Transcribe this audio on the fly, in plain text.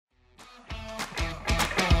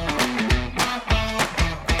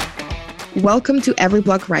Welcome to Every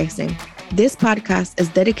Block Rising. This podcast is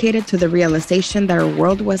dedicated to the realization that our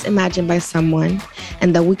world was imagined by someone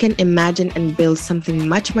and that we can imagine and build something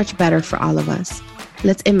much, much better for all of us.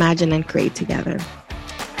 Let's imagine and create together.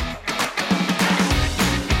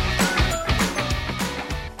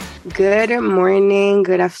 Good morning,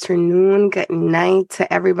 good afternoon, good night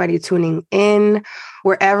to everybody tuning in.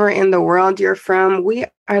 Wherever in the world you're from, we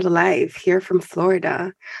are live here from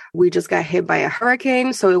Florida. We just got hit by a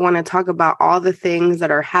hurricane, so we want to talk about all the things that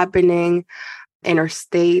are happening in our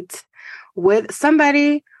state with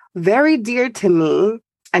somebody very dear to me,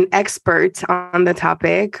 an expert on the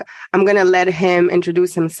topic. I'm going to let him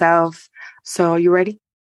introduce himself. So you ready?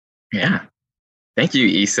 Yeah. Thank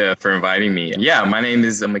you, Issa, for inviting me. Yeah, my name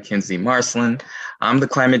is Mackenzie Marsland. I'm the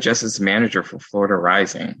Climate Justice Manager for Florida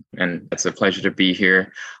Rising, and it's a pleasure to be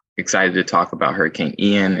here. Excited to talk about Hurricane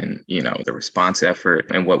Ian and, the response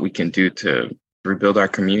effort and what we can do to rebuild our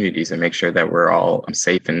communities and make sure that we're all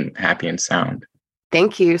safe and happy and sound.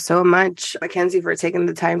 Thank you so much, Mackenzie, for taking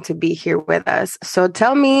the time to be here with us. So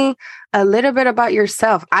tell me a little bit about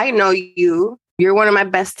yourself. I know you. You're one of my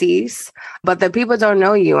besties, but the people don't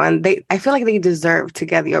know you, and I feel like they deserve to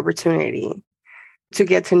get the opportunity to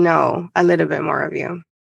get to know a little bit more of you.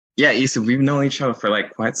 Yeah, Issa, we've known each other for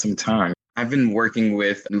quite some time. I've been working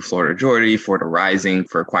with New Florida Majority, Florida Rising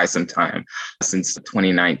for quite some time. Since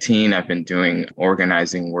 2019, I've been doing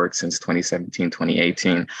organizing work since 2017,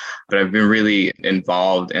 2018, but I've been really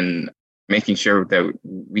involved in making sure that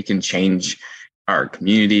we can change our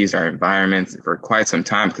communities, our environments for quite some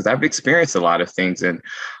time, because I've experienced a lot of things. And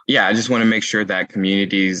yeah, I just want to make sure that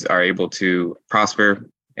communities are able to prosper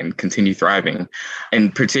and continue thriving. In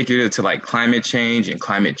particular to climate change and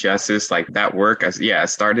climate justice, that work. I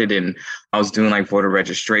started I was doing voter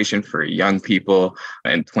registration for young people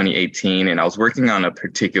in 2018. And I was working on a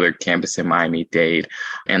particular campus in Miami-Dade.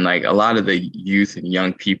 And a lot of the youth and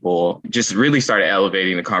young people just really started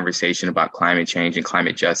elevating the conversation about climate change and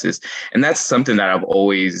climate justice. And that's something that I've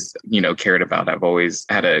always, cared about. I've always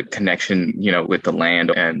had a connection, with the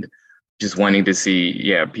land and just wanting to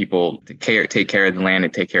see, people take care of the land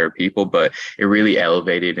and take care of people. But it really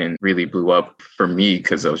elevated and really blew up for me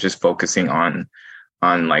because I was just focusing on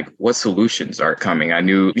what solutions are coming. I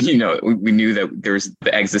knew, we knew that there's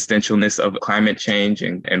the existentialness of climate change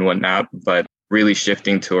and whatnot, but really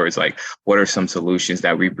shifting towards what are some solutions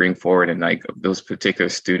that we bring forward. And those particular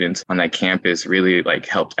students on that campus really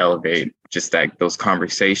helped elevate just those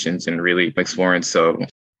conversations and really exploring. So,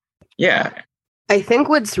 yeah. I think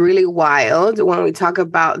what's really wild when we talk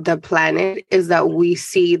about the planet is that we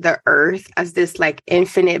see the Earth as this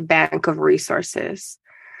infinite bank of resources.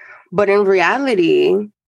 But in reality,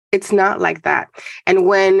 it's not like that. And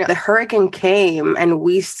when the hurricane came and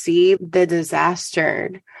we see the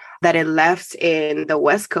disaster that it left in the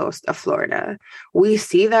west coast of Florida, we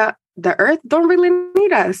see that the Earth don't really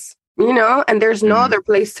need us, and there's no other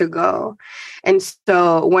place to go. And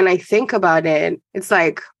so when I think about it, it's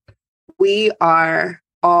we are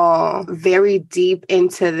all very deep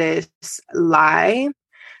into this lie,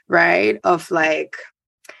 right? Of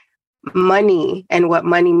money and what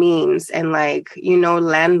money means. And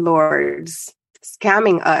landlords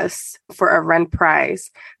scamming us for a rent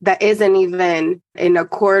price that isn't even in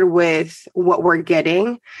accord with what we're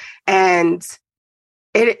getting. And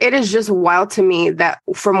it is just wild to me that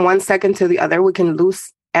from one second to the other, we can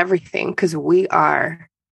lose everything because we are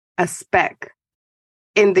a speck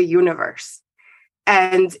in the universe.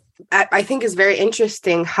 And I think it's very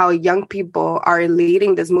interesting how young people are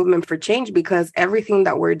leading this movement for change, because everything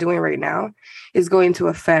that we're doing right now is going to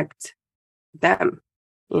affect them,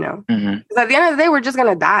 Because at the end of the day, we're just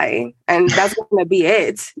going to die, and that's going to be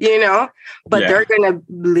it, But they're going to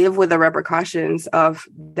live with the repercussions of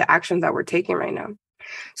the actions that we're taking right now.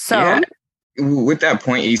 So... Yeah. With that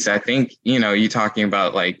point, Issa, I think, you talking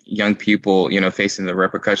about young people, facing the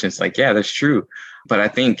repercussions, that's true. But I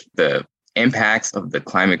think the impacts of the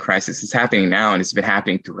climate crisis is happening now, and it's been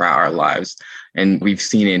happening throughout our lives. And we've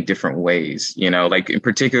seen it in different ways, in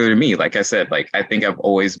particular to me, I said, I think I've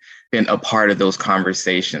always been a part of those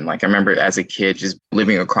conversations. I remember as a kid just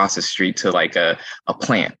living across the street to a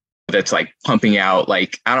plant that's pumping out,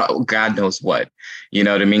 God knows what,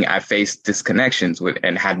 what I mean? I faced disconnections with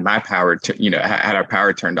and had my power had our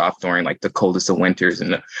power turned off during the coldest of winters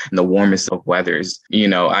and the warmest of weathers.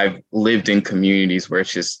 I've lived in communities where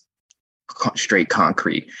it's just straight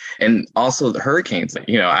concrete. And also the hurricanes,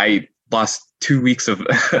 I lost 2 weeks of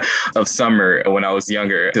of summer when I was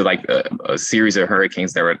younger to like a series of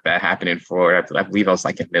hurricanes that happened in Florida. I believe I was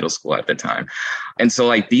like in middle school at the time. And so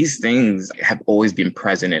like these things have always been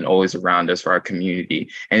present and always around us for our community.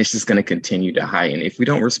 And it's just going to continue to heighten if we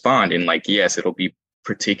don't respond. And like, yes, it'll be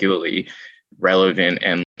particularly relevant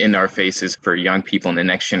and in our faces for young people in the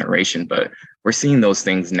next generation. But we're seeing those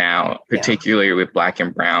things now, particularly with Black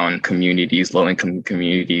and Brown communities, low income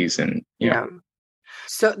communities. And yeah.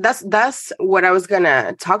 So that's what I was going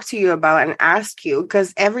to talk to you about and ask you,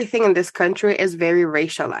 because everything in this country is very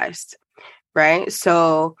racialized, right?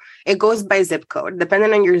 So it goes by zip code.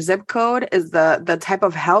 Depending on your zip code is the type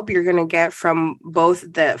of help you're going to get from both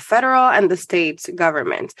the federal and the state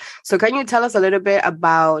government. So can you tell us a little bit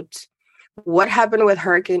about what happened with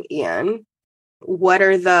Hurricane Ian? What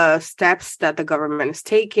are the steps that the government is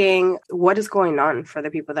taking? What is going on for the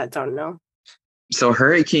people that don't know? So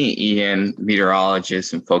Hurricane Ian,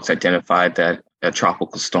 meteorologists and folks identified that a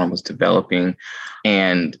tropical storm was developing.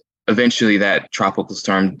 And eventually that tropical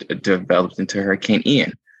storm developed into Hurricane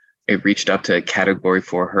Ian. It reached up to a Category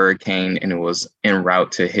 4 hurricane, and it was en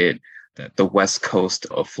route to hit the west coast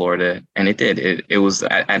of Florida. And it did. It was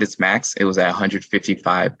at its max. It was at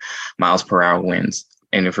 155 miles per hour winds.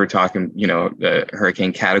 And if we're talking, the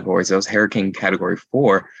hurricane categories, it was Hurricane Category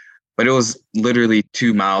 4, but it was literally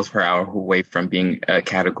 2 miles per hour away from being a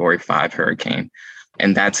Category 5 hurricane.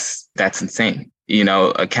 And that's insane.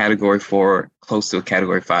 A Category 4, close to a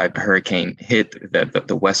Category 5 hurricane hit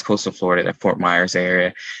the west coast of Florida, that Fort Myers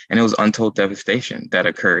area. And it was untold devastation that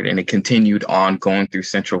occurred. And it continued on going through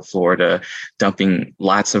Central Florida, dumping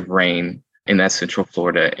lots of rain in that Central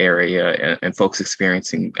Florida area, and folks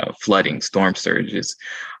experiencing flooding, storm surges.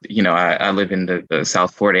 I live in the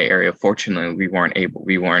South Florida area. Fortunately, we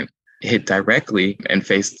weren't hit directly and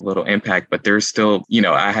faced little impact, but there's still,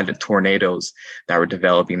 I had the tornadoes that were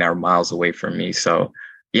developing that were miles away from me. So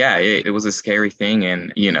yeah, it was a scary thing.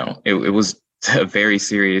 And, it was a very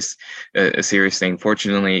serious thing.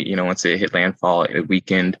 Fortunately, once it hit landfall, it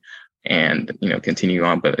weakened and, continue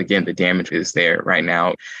on. But again, the damage is there right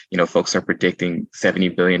now. Folks are predicting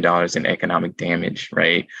 $70 billion in economic damage,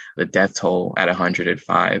 right? The death toll at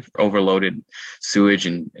 105, overloaded sewage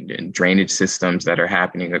and drainage systems that are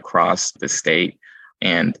happening across the state.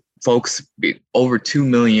 And folks, over 2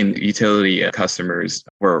 million utility customers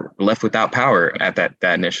were left without power at that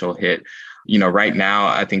initial hit. Right now,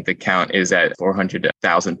 I think the count is at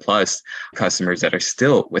 400,000 plus customers that are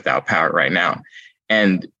still without power right now.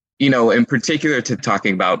 And in particular to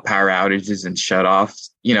talking about power outages and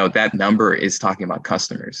shutoffs, that number is talking about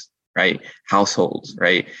customers, right? Households,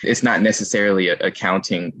 right? It's not necessarily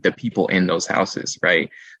accounting the people in those houses,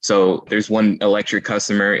 right? So there's one electric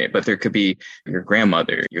customer, but there could be your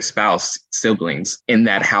grandmother, your spouse, siblings in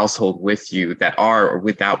that household with you that are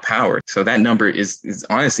without power. So that number is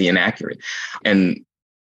honestly inaccurate. And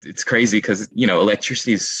it's crazy because,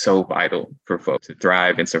 electricity is so vital for folks to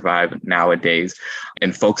thrive and survive nowadays.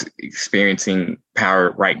 And folks experiencing power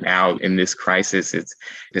right now in this crisis,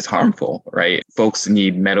 it's harmful, right? Folks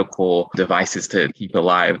need medical devices to keep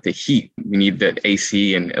alive, the heat. We need the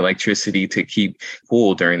AC and electricity to keep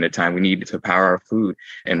cool during the time. We need it to power our food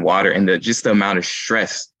and water, and just the amount of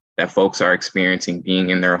stress that folks are experiencing being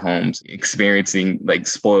in their homes, experiencing like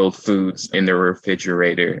spoiled foods in their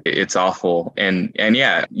refrigerator. It's awful. And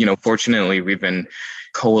yeah, fortunately, we've been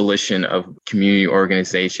coalition of community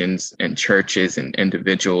organizations and churches and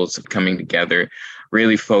individuals coming together,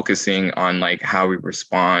 really focusing on like how we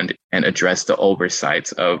respond and address the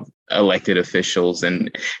oversights of elected officials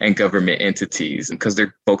and government entities, because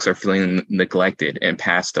their folks are feeling neglected and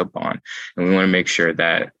passed up on. And we want to make sure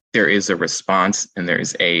that there is a response and there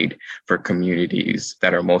is aid for communities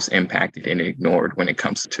that are most impacted and ignored when it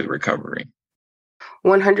comes to recovery.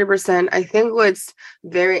 100%. I think what's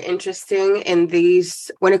very interesting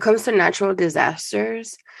when it comes to natural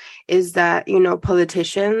disasters, is that,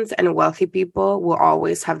 politicians and wealthy people will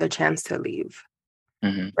always have the chance to leave.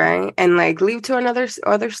 Mm-hmm. Right. And like leave to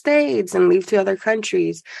other states and leave to other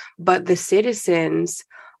countries. But the citizens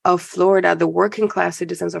of Florida, the working class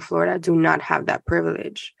citizens of Florida, do not have that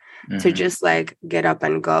privilege. Mm-hmm. To just like get up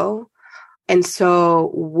and go. And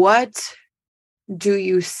so what do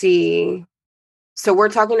you see? So we're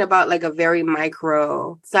talking about like a very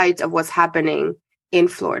micro site of what's happening in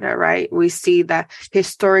Florida, right? We see that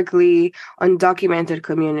historically undocumented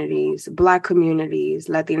communities, Black communities,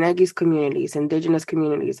 Latinx communities, Indigenous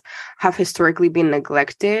communities have historically been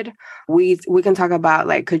neglected. We can talk about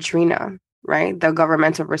like Katrina, right? The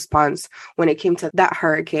governmental response when it came to that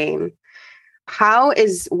hurricane. How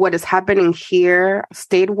is what is happening here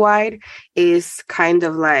statewide is kind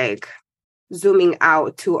of like zooming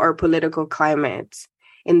out to our political climate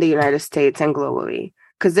in the United States and globally,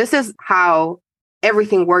 because this is how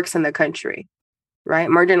everything works in the country, right?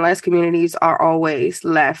 Marginalized communities are always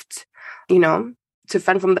left, to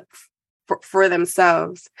fend for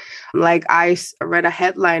themselves. Like I read a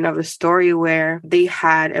headline of a story where they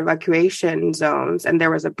had evacuation zones and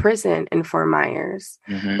there was a prison in Fort Myers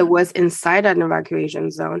that was inside an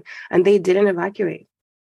evacuation zone and they didn't evacuate.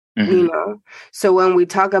 So when we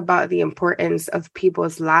talk about the importance of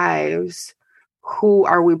people's lives, who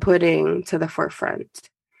are we putting to the forefront?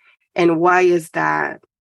 And why is that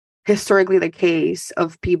historically the case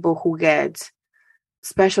of people who get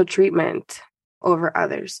special treatment over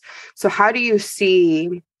others? So how do you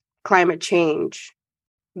see climate change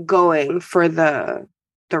going for the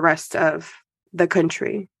rest of the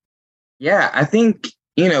country? Yeah, I think,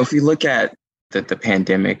 if you look at the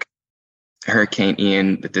pandemic, Hurricane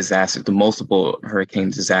Ian, the disaster, the multiple hurricane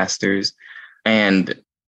disasters, and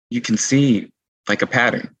you can see like a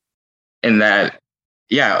pattern in that,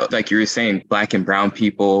 like you were saying, Black and brown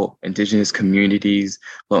people, indigenous communities,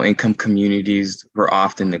 low-income communities were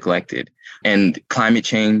often neglected. And climate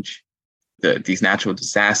change, these natural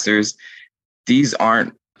disasters, these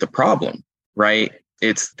aren't the problem, right?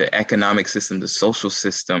 It's the economic system, the social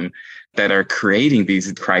system that are creating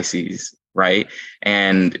these crises, right?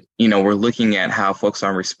 And, we're looking at how folks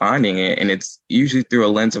are responding, and it's usually through a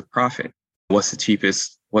lens of profit. What's the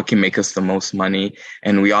cheapest? What can make us the most money?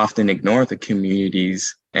 And we often ignore the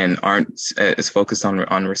communities and aren't as focused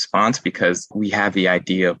on response because we have the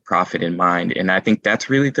idea of profit in mind. And I think that's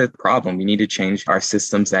really the problem. We need to change our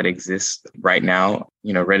systems that exist right now.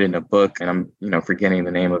 Read in a book, and I'm, forgetting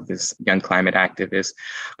the name of this young climate activist,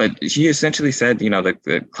 but she essentially said,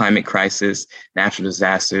 the climate crisis, natural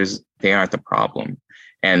disasters, they aren't the problem.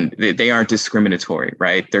 And they aren't discriminatory,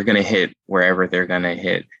 right? They're going to hit wherever they're going to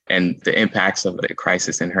hit. And the impacts of the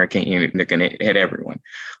crisis and Hurricane Ian, they're going to hit everyone.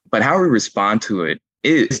 But how we respond to it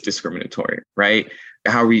is discriminatory, right?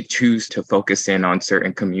 How we choose to focus in on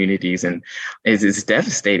certain communities, and it's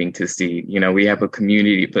devastating to see. We have a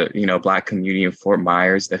community, but Black community in Fort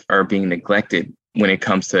Myers that are being neglected when it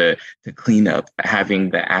comes to cleanup, having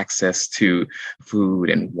the access to food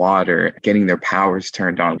and water, getting their powers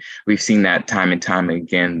turned on. We've seen that time and time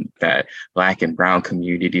again, that Black and brown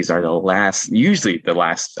communities are usually the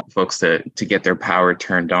last folks to get their power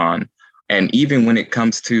turned on. And even when it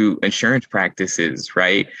comes to insurance practices,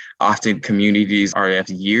 right? Often communities are at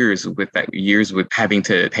years with having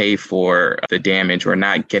to pay for the damage or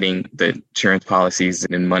not getting the insurance policies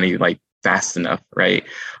and money fast enough, right?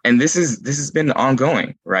 And this has been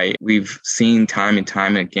ongoing, right? We've seen time and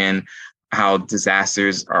time again how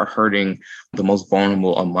disasters are hurting the most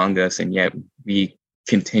vulnerable among us, and yet we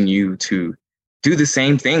continue to do the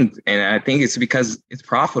same thing. And I think it's because it's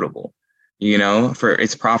profitable.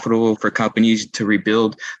 It's profitable for companies to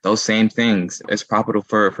rebuild those same things. It's profitable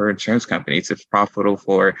for insurance companies. It's profitable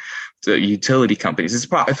for the utility companies. It's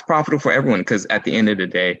profitable for everyone, because at the end of the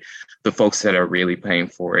day, the folks that are really paying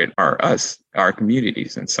for it are us, our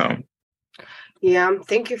communities. And so. Yeah,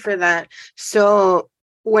 thank you for that. So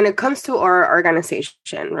when it comes to our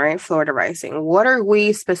organization, right, Florida Rising, what are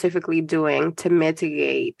we specifically doing to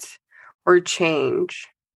mitigate or change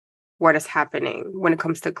what is happening when it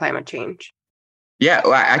comes to climate change? Yeah,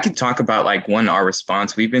 well, I could talk about our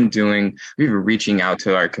response. We've been reaching out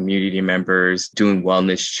to our community members, doing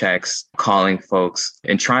wellness checks, calling folks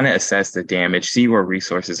and trying to assess the damage, see where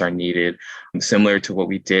resources are needed. Similar to what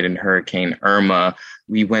we did in Hurricane Irma,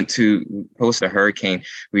 we went to post the hurricane.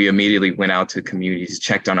 We immediately went out to communities,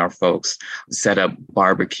 checked on our folks, set up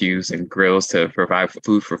barbecues and grills to provide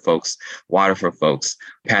food for folks, water for folks,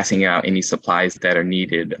 passing out any supplies that are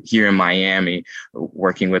needed. Here in Miami,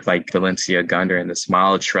 working with Valencia Gunder and the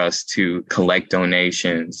Smile Trust to collect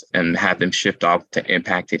donations and have them shipped off to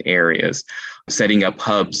impacted areas, setting up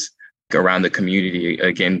hubs around the community,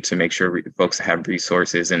 again, to make sure folks have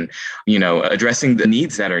resources and, addressing the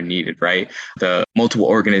needs that are needed, right? The multiple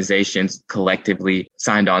organizations collectively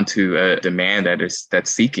signed on to a demand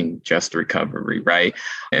that's seeking just recovery, right?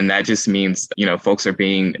 And that just means, folks are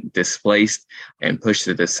being displaced and pushed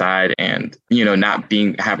to the side and, not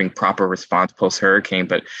having proper response post-hurricane,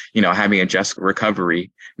 but, having a just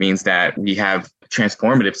recovery means that we have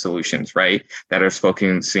transformative solutions, right, that are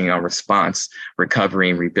focusing on response, recovery,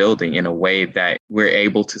 and rebuilding in a way that we're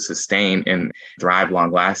able to sustain and thrive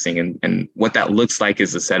long lasting. And what that looks like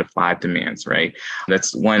is a set of 5 demands, right?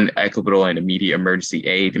 That's 1, equitable and immediate emergency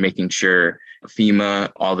aid, making sure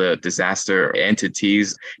FEMA, all the disaster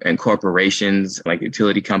entities and corporations like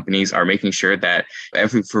utility companies are making sure that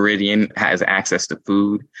every Floridian has access to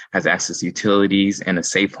food, has access to utilities, and a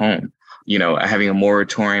safe home. having a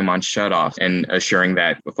moratorium on shutoff and assuring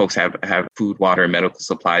that folks have food, water, and medical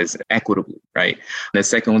supplies equitably, right? And the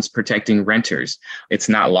second one's protecting renters. It's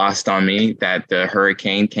not lost on me that the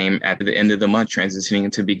hurricane came at the end of the month, transitioning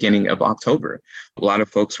into beginning of October. A lot of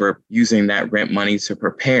folks were using that rent money to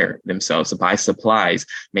prepare themselves, to buy supplies,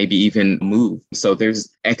 maybe even move. So there's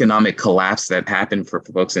economic collapse that happened for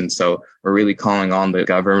folks. And so we're really calling on the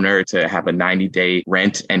governor to have a 90-day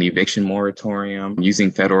rent and eviction moratorium,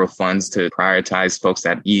 using federal funds to prioritize folks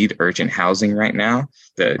that need urgent housing right now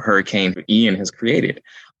that Hurricane Ian has created.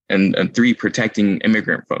 And three, protecting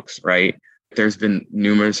immigrant folks, right? There's been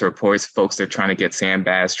numerous reports, folks that are trying to get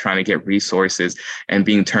sandbags, trying to get resources and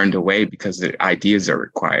being turned away because the ideas are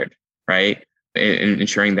required, right? And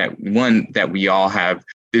ensuring that, one, that we all have,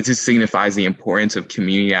 this just signifies the importance of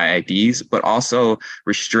community IDs, but also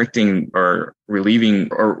restricting or relieving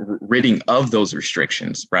or ridding of those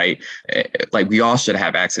restrictions, right? Like we all should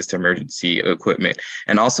have access to emergency equipment,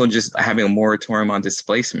 and also just having a moratorium on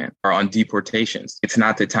displacement or on deportations. It's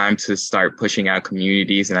not the time to start pushing out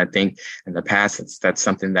communities. And I think in the past, that's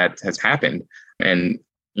something that has happened. And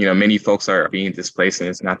many folks are being displaced, and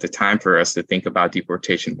it's not the time for us to think about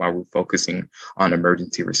deportation while we're focusing on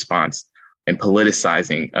emergency response and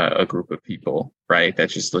politicizing a group of people, right,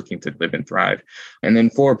 that's just looking to live and thrive. And then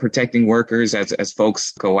 4, protecting workers as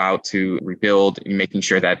folks go out to rebuild, and making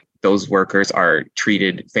sure that those workers are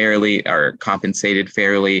treated fairly, are compensated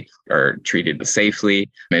fairly, are treated safely.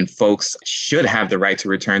 And folks should have the right to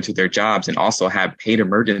return to their jobs and also have paid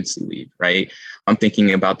emergency leave, right? I'm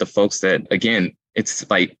thinking about the folks that, again, it's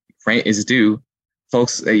like rent is due.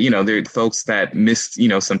 Folks, there are folks that missed,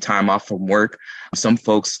 some time off from work. Some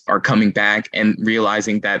folks are coming back and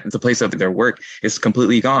realizing that the place of their work is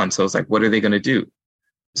completely gone. So it's like, what are they going to do?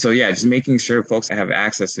 So, yeah, just making sure folks have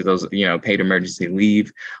access to those, paid emergency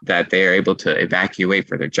leave, that they are able to evacuate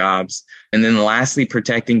for their jobs. And then lastly,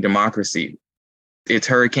 protecting democracy. It's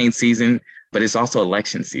hurricane season, but it's also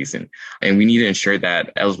election season. And we need to ensure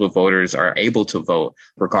that eligible voters are able to vote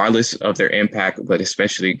regardless of their impact, but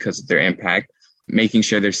especially because of their impact, making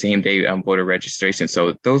sure there's same day voter registration.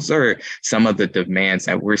 So those are some of the demands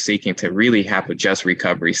that we're seeking to really have a just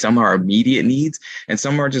recovery. Some are immediate needs and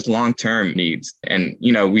some are just long-term needs. And,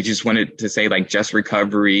 we just wanted to say just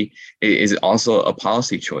recovery is also a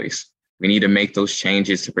policy choice. We need to make those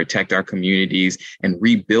changes to protect our communities and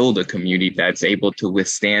rebuild a community that's able to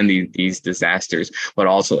withstand these disasters, but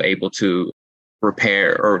also able to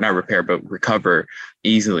recover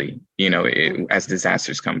easily, as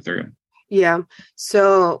disasters come through. Yeah.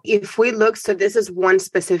 So if we look, so this is one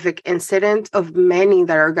specific incident of many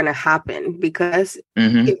that are going to happen, because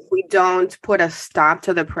if we don't put a stop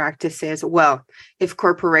to the practices, if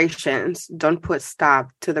corporations don't put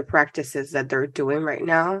stop to the practices that they're doing right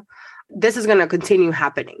now, this is going to continue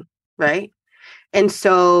happening, right? And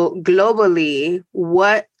so globally,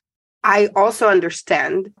 what I also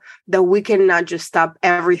understand that we cannot just stop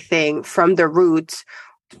everything from the roots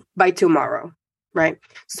by tomorrow. Right.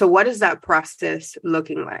 So what is that process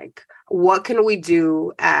looking like? What can we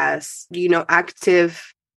do as,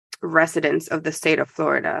 active residents of the state of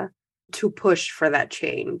Florida to push for that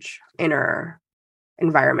change in our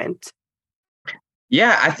environment?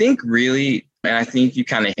 Yeah, I think really, and I think you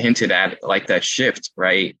kind of hinted at that shift,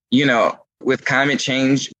 right? With climate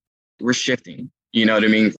change, we're shifting. You know what I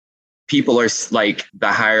mean? People are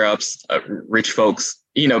the higher ups, rich folks,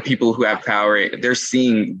 people who have power, they're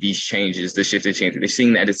seeing these changes, the shifted changes. They're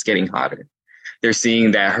seeing that it's getting hotter. They're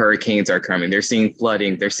seeing that hurricanes are coming. They're seeing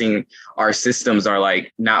flooding. They're seeing our systems are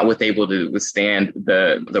not able to withstand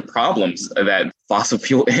the problems that fossil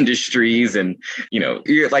fuel industries. And,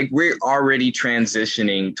 we're already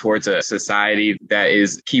transitioning towards a society that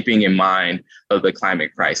is keeping in mind of the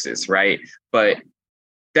climate crisis, right? But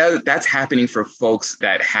that's happening for folks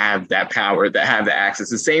that have that power, that have the access.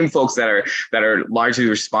 The same folks that are largely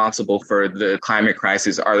responsible for the climate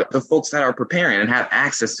crisis are the folks that are preparing and have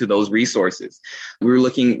access to those resources. We're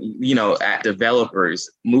looking, at developers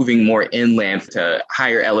moving more inland to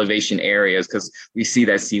higher elevation areas because we see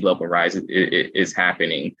that sea level rise is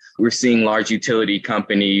happening. We're seeing large utility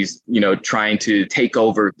companies, trying to take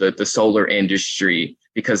over the solar industry,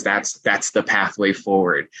 because that's the pathway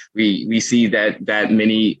forward. We see that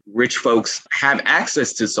many rich folks have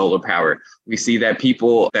access to solar power. We see that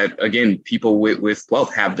people with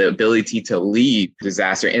wealth have the ability to leave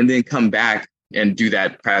disaster and then come back and do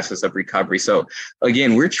that process of recovery. So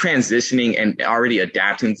again, we're transitioning and already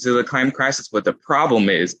adapting to the climate crisis. But the problem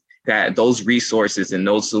is that those resources and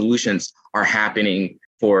those solutions are happening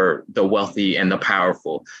for the wealthy and the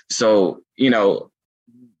powerful. So,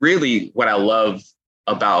 really what I love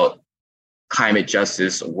about climate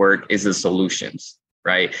justice work is the solutions,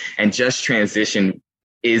 right? And just transition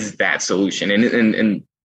is that solution. And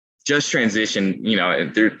just transition,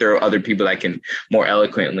 there are other people that can more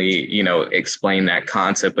eloquently, explain that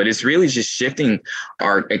concept, but it's really just shifting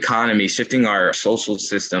our economy, shifting our social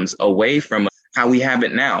systems away from how we have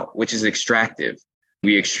it now, which is extractive.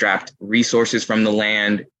 We extract resources from the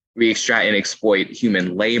land, we extract and exploit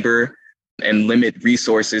human labor and limit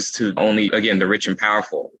resources to only, again, the rich and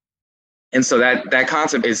powerful. And so that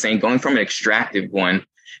concept is saying going from an extractive one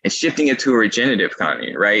and shifting it to a regenerative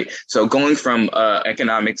economy, right? So going from an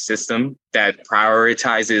economic system that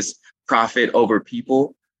prioritizes profit over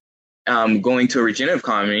people, going to a regenerative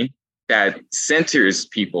economy that centers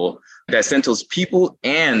people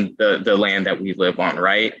and the land that we live on,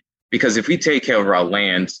 right? Because if we take care of our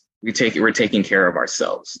land, we're taking care of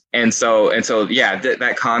ourselves. And so, yeah,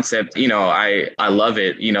 that concept, I love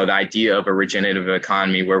it. The idea of a regenerative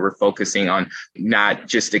economy where we're focusing on not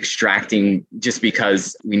just extracting just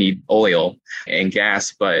because we need oil and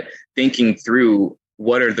gas, but thinking through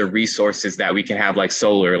what are the resources that we can have, like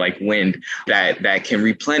solar, like wind, that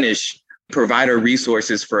can provide our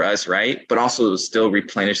resources for us, right? But also still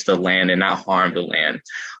replenish the land and not harm the land.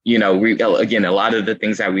 Again, a lot of the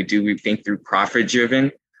things that we do, we think through profit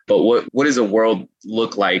driven. But what does a world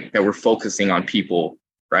look like that we're focusing on people,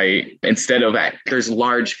 right? Instead of that, there's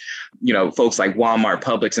large, folks like Walmart,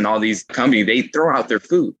 Publix, and all these companies, they throw out their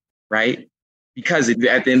food, right? Because at the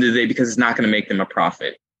end of the day, because it's not going to make them a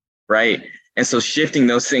profit, right? And so shifting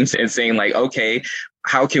those things and saying like, okay,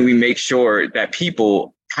 how can we make sure that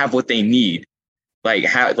people have what they need? Like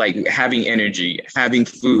having energy, having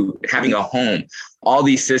food, having a home. All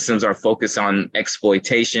these systems are focused on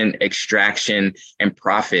exploitation, extraction, and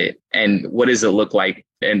profit. And what does it look like?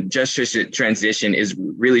 And just transition is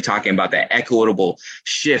really talking about that equitable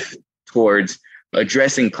shift towards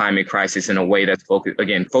addressing climate crisis in a way that's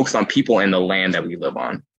focused on people and the land that we live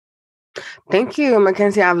on. Thank you,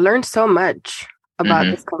 Mackenzie. I've learned so much about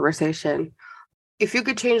this conversation. If you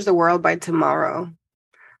could change the world by tomorrow,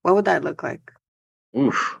 what would that look like?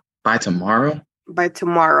 Oof, by tomorrow? By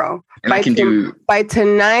tomorrow. And by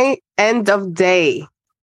tonight, end of day.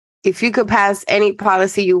 If you could pass any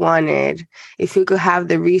policy you wanted, if you could have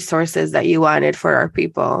the resources that you wanted for our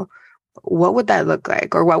people, what would that look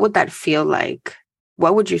like? Or what would that feel like?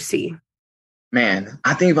 What would you see? Man,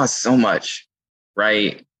 I think about so much,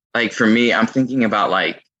 right? Like for me, I'm thinking about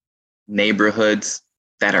like neighborhoods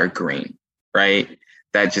that are green, right?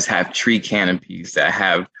 That just have tree canopies, that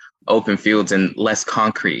have open fields and less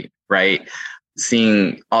concrete, right?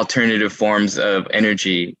 Seeing alternative forms of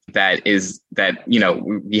energy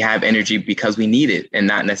we have energy because we need it and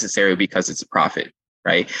not necessarily because it's a profit,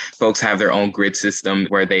 right? Folks have their own grid system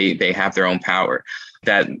where they have their own power.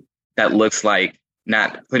 That looks like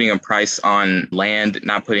not putting a price on land,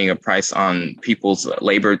 not putting a price on people's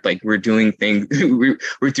labor. Like we're doing things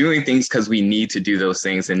because we need to do those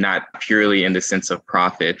things and not purely in the sense of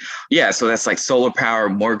profit. Yeah. So that's like solar power,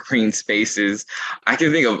 more green spaces. I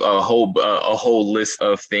can think of a whole list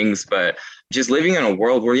of things, but just living in a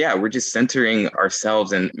world where, we're just centering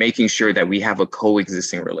ourselves and making sure that we have a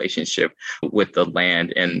coexisting relationship with the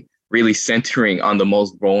land and really centering on the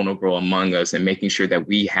most vulnerable among us and making sure that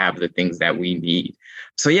we have the things that we need.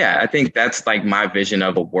 So, I think that's like my vision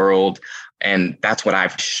of a world. And that's what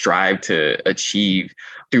I've strived to achieve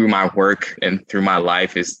through my work and through my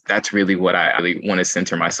life. That's really what I really want to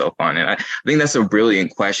center myself on. And I think that's a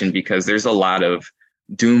brilliant question because there's a lot of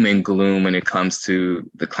doom and gloom when it comes to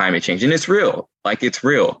the climate change. And it's real. Like it's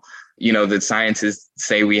real. The scientists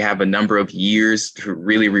say we have a number of years to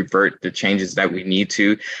really revert the changes that we need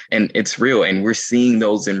to. And it's real. And we're seeing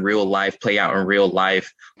those in real life, play out in real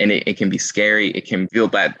life. And it can be scary. It can feel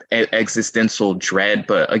that existential dread.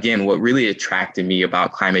 But again, what really attracted me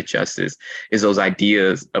about climate justice is those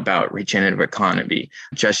ideas about regenerative economy,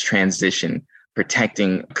 just transition,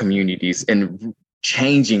 protecting communities, and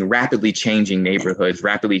rapidly changing neighborhoods,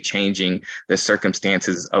 rapidly changing the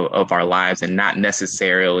circumstances of our lives, and not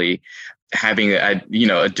necessarily having a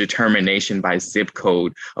determination by zip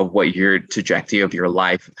code of what your trajectory of your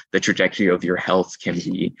life, the trajectory of your health can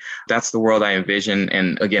be. That's the world I envision.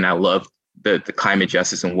 And again, I love the climate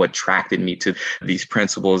justice, and what attracted me to these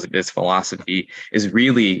principles, this philosophy is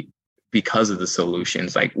really because of the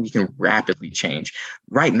solutions. Like we can rapidly change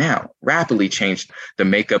the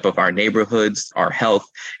makeup of our neighborhoods, our health,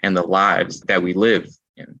 and the lives that we live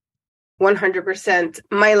in. 100%.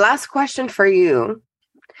 My last question for you.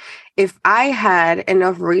 If I had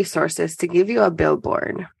enough resources to give you a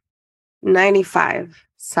billboard, 95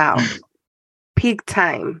 South, peak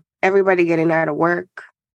time, everybody getting out of work,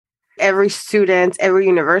 every student, every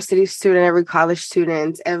university student, every college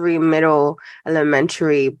student, every middle,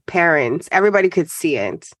 elementary parents, everybody could see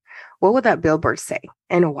it, what would that billboard say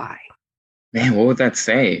and why? Man, what would that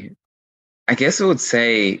say? I guess it would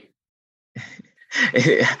say,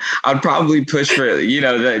 I'd probably push for,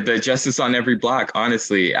 the justice on every block.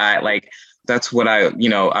 Honestly, that's what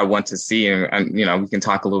I want to see. And, we can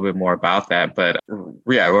talk a little bit more about that. But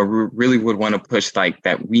yeah, we really would want to push like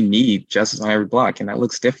that. We need justice on every block. And that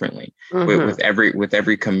looks differently with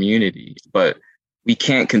every community. But we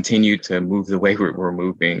can't continue to move the way we're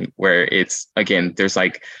moving, where it's, again, there's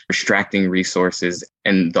like extracting resources,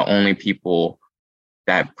 and the only people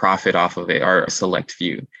that profit off of it are a select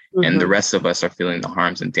few. And the rest of us are feeling the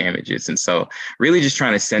harms and damages. And so really just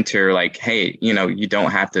trying to center like, hey, you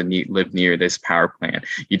don't have to live near this power plant.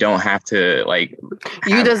 You don't have to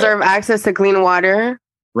you deserve access to clean water.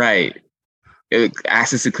 Right.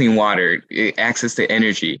 Access to clean water, access to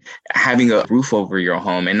energy, having a roof over your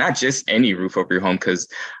home, and not just any roof over your home. Because,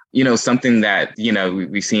 something that,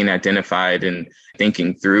 we've seen identified and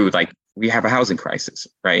thinking through, like we have a housing crisis,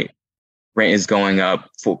 right? Rent is going up,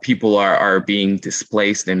 for people are being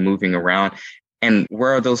displaced and moving around. And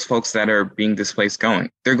where are those folks that are being displaced going?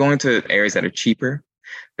 They're going to areas that are cheaper,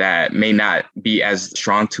 that may not be as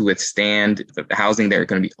strong to withstand the housing. They're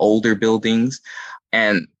going to be older buildings.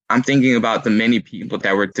 And I'm thinking about the many people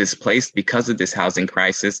that were displaced because of this housing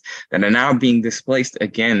crisis that are now being displaced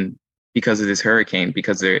again because of this hurricane,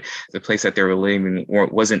 because the place that they were living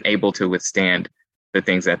wasn't able to withstand the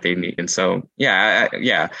things that they need. And so, I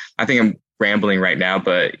think I'm rambling right now,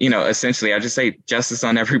 but, essentially I just say justice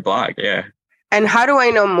on every block. Yeah. And how do I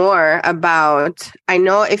know more about, I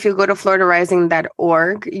know if you go to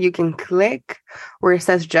floridarising.org, you can click where it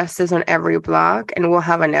says justice on every block, and we'll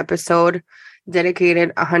have an episode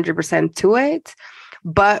dedicated 100% to it.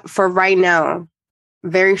 But for right now,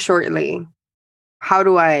 very shortly, how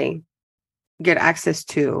do I get access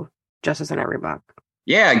to justice on every block?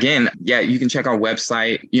 Yeah, again, you can check our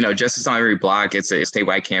website, Justice on Every Block. It's a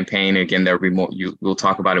statewide campaign. Again, there'll be more, we'll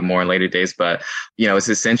talk about it more in later days, but, it's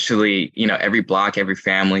essentially, every block, every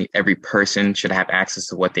family, every person should have access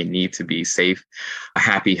to what they need to be safe,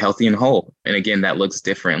 happy, healthy, and whole. And again, that looks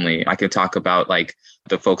differently. I could talk about like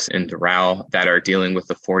the folks in Doral that are dealing with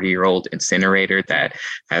the 40-year-old incinerator that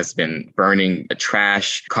has been burning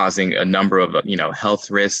trash, causing a number of, health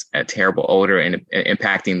risks, a terrible odor, and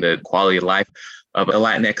impacting the quality of life of a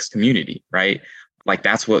Latinx community, right? Like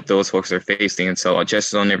that's what those folks are facing. And so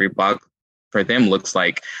justice on every block for them looks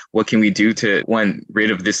like, what can we do to, one,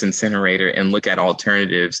 rid of this incinerator and look at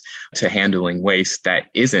alternatives to handling waste that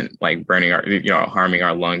isn't like burning our, harming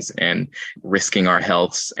our lungs and risking our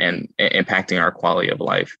healths and impacting our quality of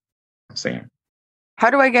life. So, how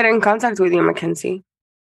do I get in contact with you, Mackenzie?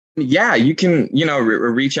 Yeah, you can,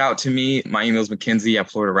 reach out to me. My email is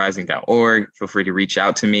mackenzie@floridarising.org. Feel free to reach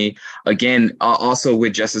out to me. Again, also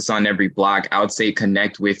with Justice on Every Block, I would say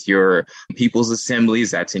connect with your people's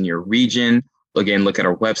assemblies that's in your region. Again, look at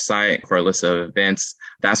our website for a list of events.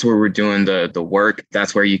 That's where we're doing the work.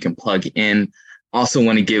 That's where you can plug in. Also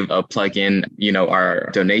want to give a plug in, our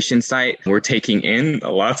donation site. We're taking in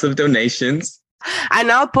lots of donations.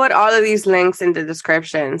 And I'll put all of these links in the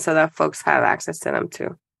description so that folks have access to them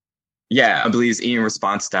too. Yeah, I believe it's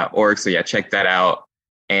ianresponse.org. So check that out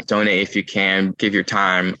and donate if you can. Give your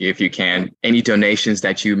time if you can. Any donations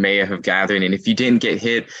that you may have gathered. And if you didn't get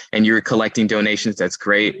hit and you're collecting donations, that's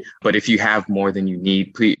great. But if you have more than you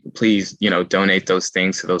need, please, donate those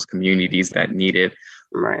things to those communities that need it.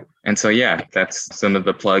 Right. And so, that's some of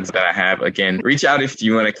the plugs that I have. Again, reach out if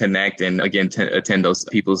you want to connect and again, attend those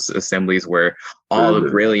people's assemblies where all the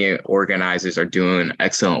brilliant organizers are doing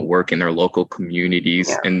excellent work in their local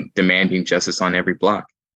communities and demanding justice on every block.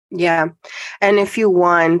 Yeah. And if you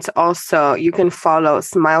want, also, you can follow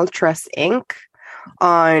Smile Trust Inc.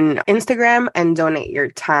 on Instagram and donate your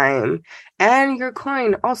time and your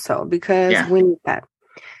coin also, because we need that.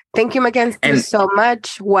 Thank you, Mackenzie, so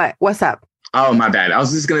much. What's up? Oh, my bad. I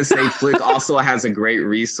was just going to say Flick also has a great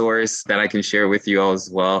resource that I can share with you all as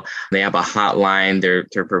well. They have a hotline.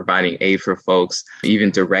 They're providing aid for folks,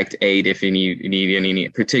 even direct aid if you need any,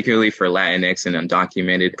 particularly for Latinx and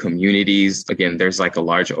undocumented communities. Again, there's like a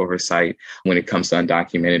large oversight when it comes to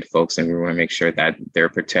undocumented folks, and we want to make sure that they're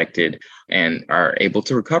protected and are able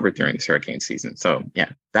to recover during this hurricane season. So,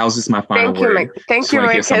 that was just my final word. Thank you,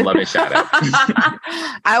 Mike. Give some love and shout out.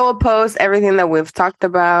 I will post everything that we've talked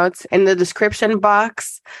about in the description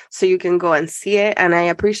box so you can go and see it. And I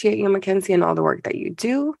appreciate you, Mackenzie, and all the work that you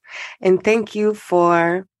do. And thank you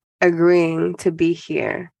for agreeing to be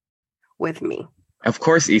here with me. Of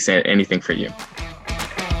course, Issa, anything for you.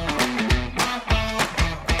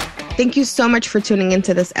 Thank you so much for tuning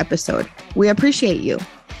into this episode. We appreciate you.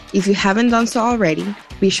 If you haven't done so already,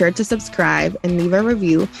 be sure to subscribe and leave a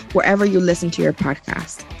review wherever you listen to your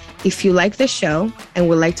podcast. If you like the show and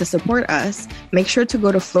would like to support us, make sure to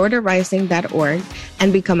go to floridarising.org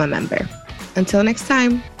and become a member. Until next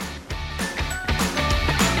time.